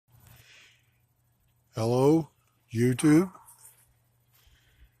Hello, YouTube.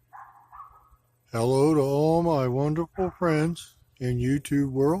 Hello to all my wonderful friends in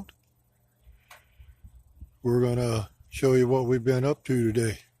YouTube world. We're going to show you what we've been up to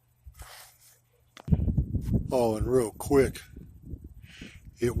today. Oh, and real quick,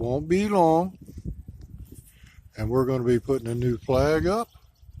 it won't be long, and we're going to be putting a new flag up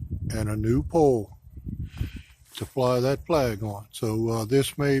and a new pole to fly that flag on. So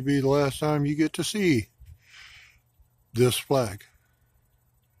this may be the last time you get to see this flag.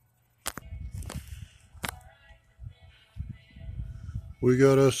 We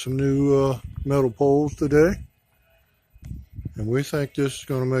got us some new metal poles today, and we think this is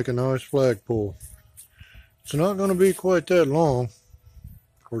going to make a nice flagpole. It's not going to be quite that long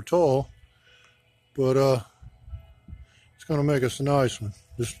or tall, but it's going to make us a nice one.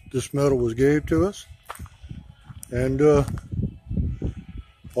 This metal was gave to us, and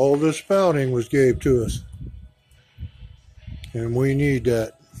all this spouting was gave to us, and we need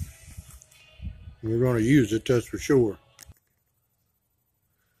that. We're going to use it, that's for sure.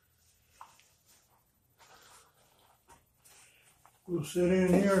 We'll sit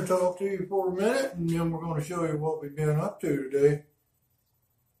in here and talk to you for a minute, and then we're going to show you what we've been up to today.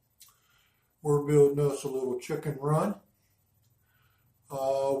 We're building us a little chicken run.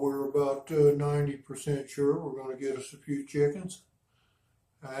 We're about 90% sure we're going to get us a few chickens.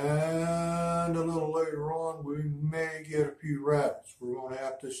 And a little later on, we may get a few rabbits. We're going to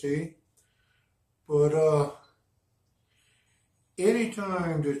have to see. But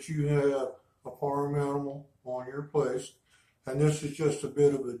anytime that you have a farm animal on your place, and this is just a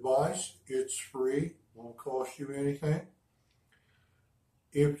bit of advice, it's free, won't cost you anything.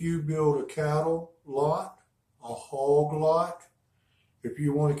 If you build a cattle lot, a hog lot, if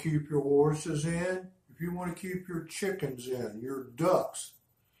you want to keep your horses in, if you want to keep your chickens in, your ducks,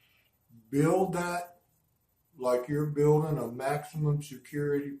 build that like you're building a maximum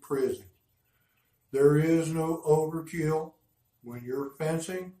security prison. There is no overkill when you're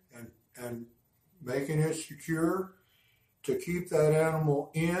fencing and making it secure to keep that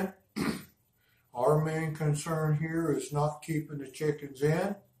animal in. Our main concern here is not keeping the chickens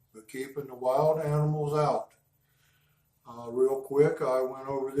in, but keeping the wild animals out. Real quick, I went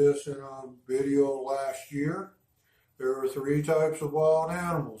over this in a video last year. There are 3 types of wild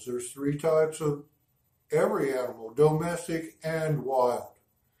animals. There's 3 types of every animal, domestic and wild.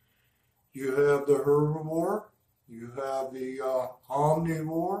 You have the herbivore, you have the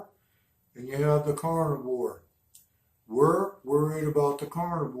omnivore, and you have the carnivore. We're worried about the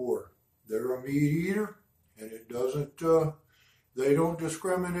carnivore. They're a meat eater, and it doesn't, they don't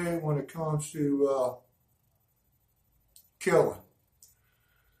discriminate when it comes to killing.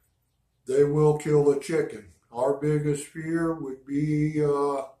 They will kill a chicken. Our biggest fear would be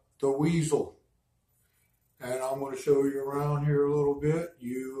the weasel. And I'm going to show you around here a little bit.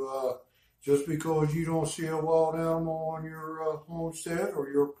 Just because you don't see a wild animal on your homestead or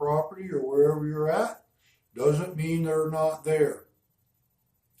your property or wherever you're at, doesn't mean they're not there.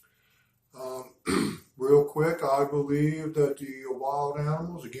 Real quick, I believe that the wild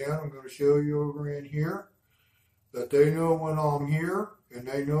animals, again, I'm going to show you over in here, that they know when I'm here and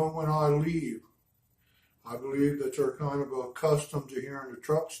they know when I leave. I believe that they're kind of accustomed to hearing the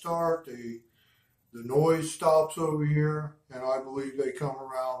truck start. The noise stops over here, and I believe they come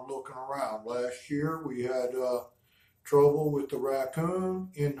around looking around. Last year, we had trouble with the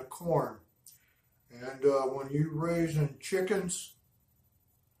raccoon in the corn. And when you're raising chickens,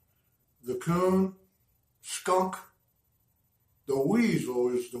 the coon, skunk, the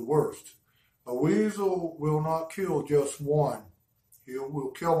weasel is the worst. A weasel will not kill just one. He will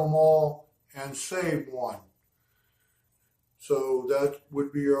kill them all and save one. So that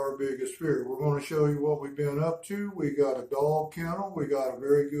would be our biggest fear. We're going to show you what we've been up to. We got a dog kennel. We got a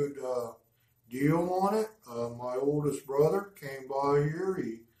very good deal on it. My oldest brother came by here.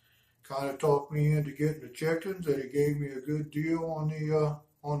 He kind of talked me into getting the chickens, and he gave me a good deal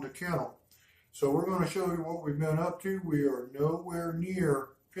on the kennel. So we're going to show you what we've been up to. We are nowhere near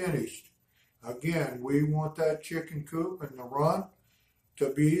finished. Again, we want that chicken coop and the run to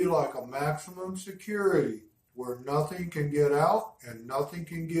be like a maximum security where nothing can get out and nothing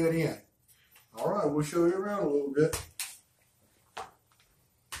can get in. All right, we'll show you around a little bit.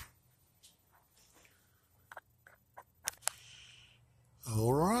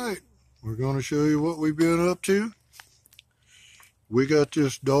 All right, we're going to show you what we've been up to. We got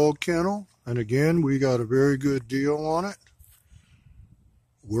this dog kennel, and again, we got a very good deal on it.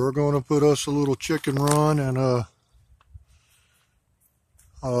 We're going to put us a little chicken run and a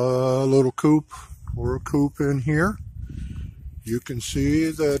little coop or a coop in here. You can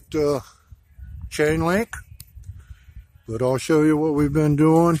see that chain link, but I'll show you what we've been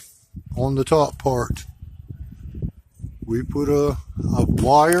doing on the top part. We put a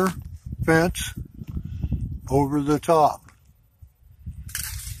wire fence over the top,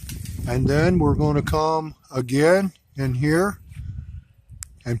 and then we're going to come again in here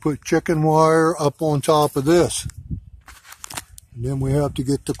and put chicken wire up on top of this. And then we have to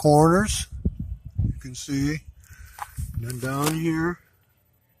get the corners, you can see, and then down here.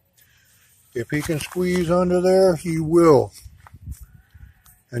 If he can squeeze under there, he will.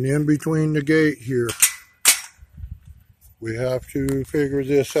 And in between the gate here, we have to figure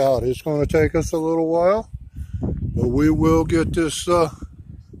this out. It's going to take us a little while, but we will get this,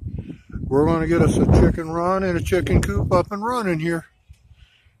 we're going to get us a chicken run and a chicken coop up and running here.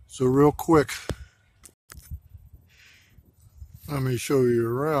 So real quick, let me show you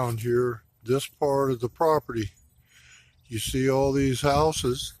around here, this part of the property. You see all these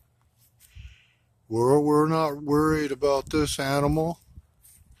houses. We're not worried about this animal,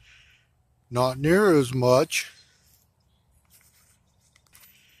 not near as much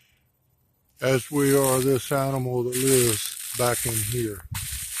as we are this animal that lives back in here.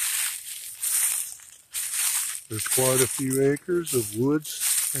 There's quite a few acres of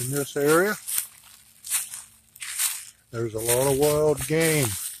woods in this area. There's a lot of wild game.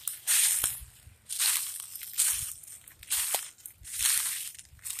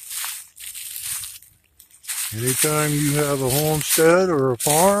 Anytime you have a homestead or a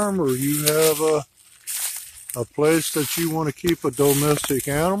farm, or you have a place that you want to keep a domestic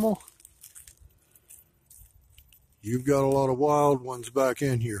animal, you've got a lot of wild ones back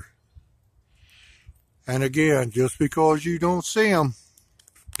in here. And again, just because you don't see them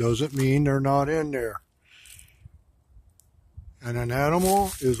doesn't mean they're not in there. And an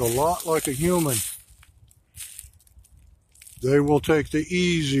animal is a lot like a human. They will take the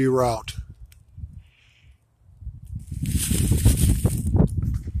easy route.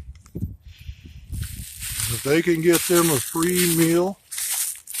 If they can get them a free meal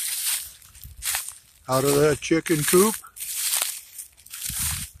out of that chicken coop,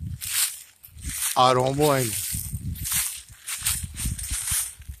 I don't blame them.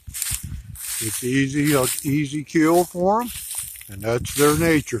 It's easy kill for them, and that's their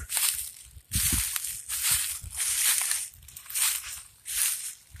nature.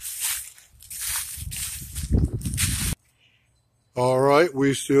 All right,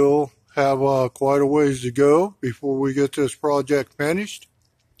 we still have quite a ways to go before we get this project finished.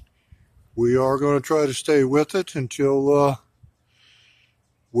 We are going to try to stay with it until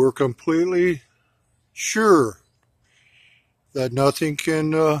we're completely sure that nothing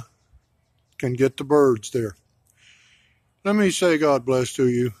can get the birds there. Let me say God bless to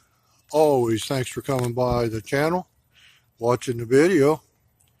you. Always thanks for coming by the channel, watching the video.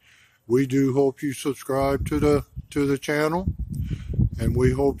 We do hope you subscribe to the channel, and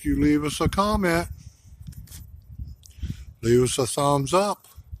we hope you leave us a comment. Leave us a thumbs up.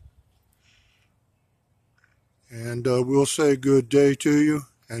 And we'll say good day to you.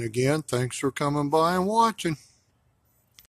 And again, thanks for coming by and watching.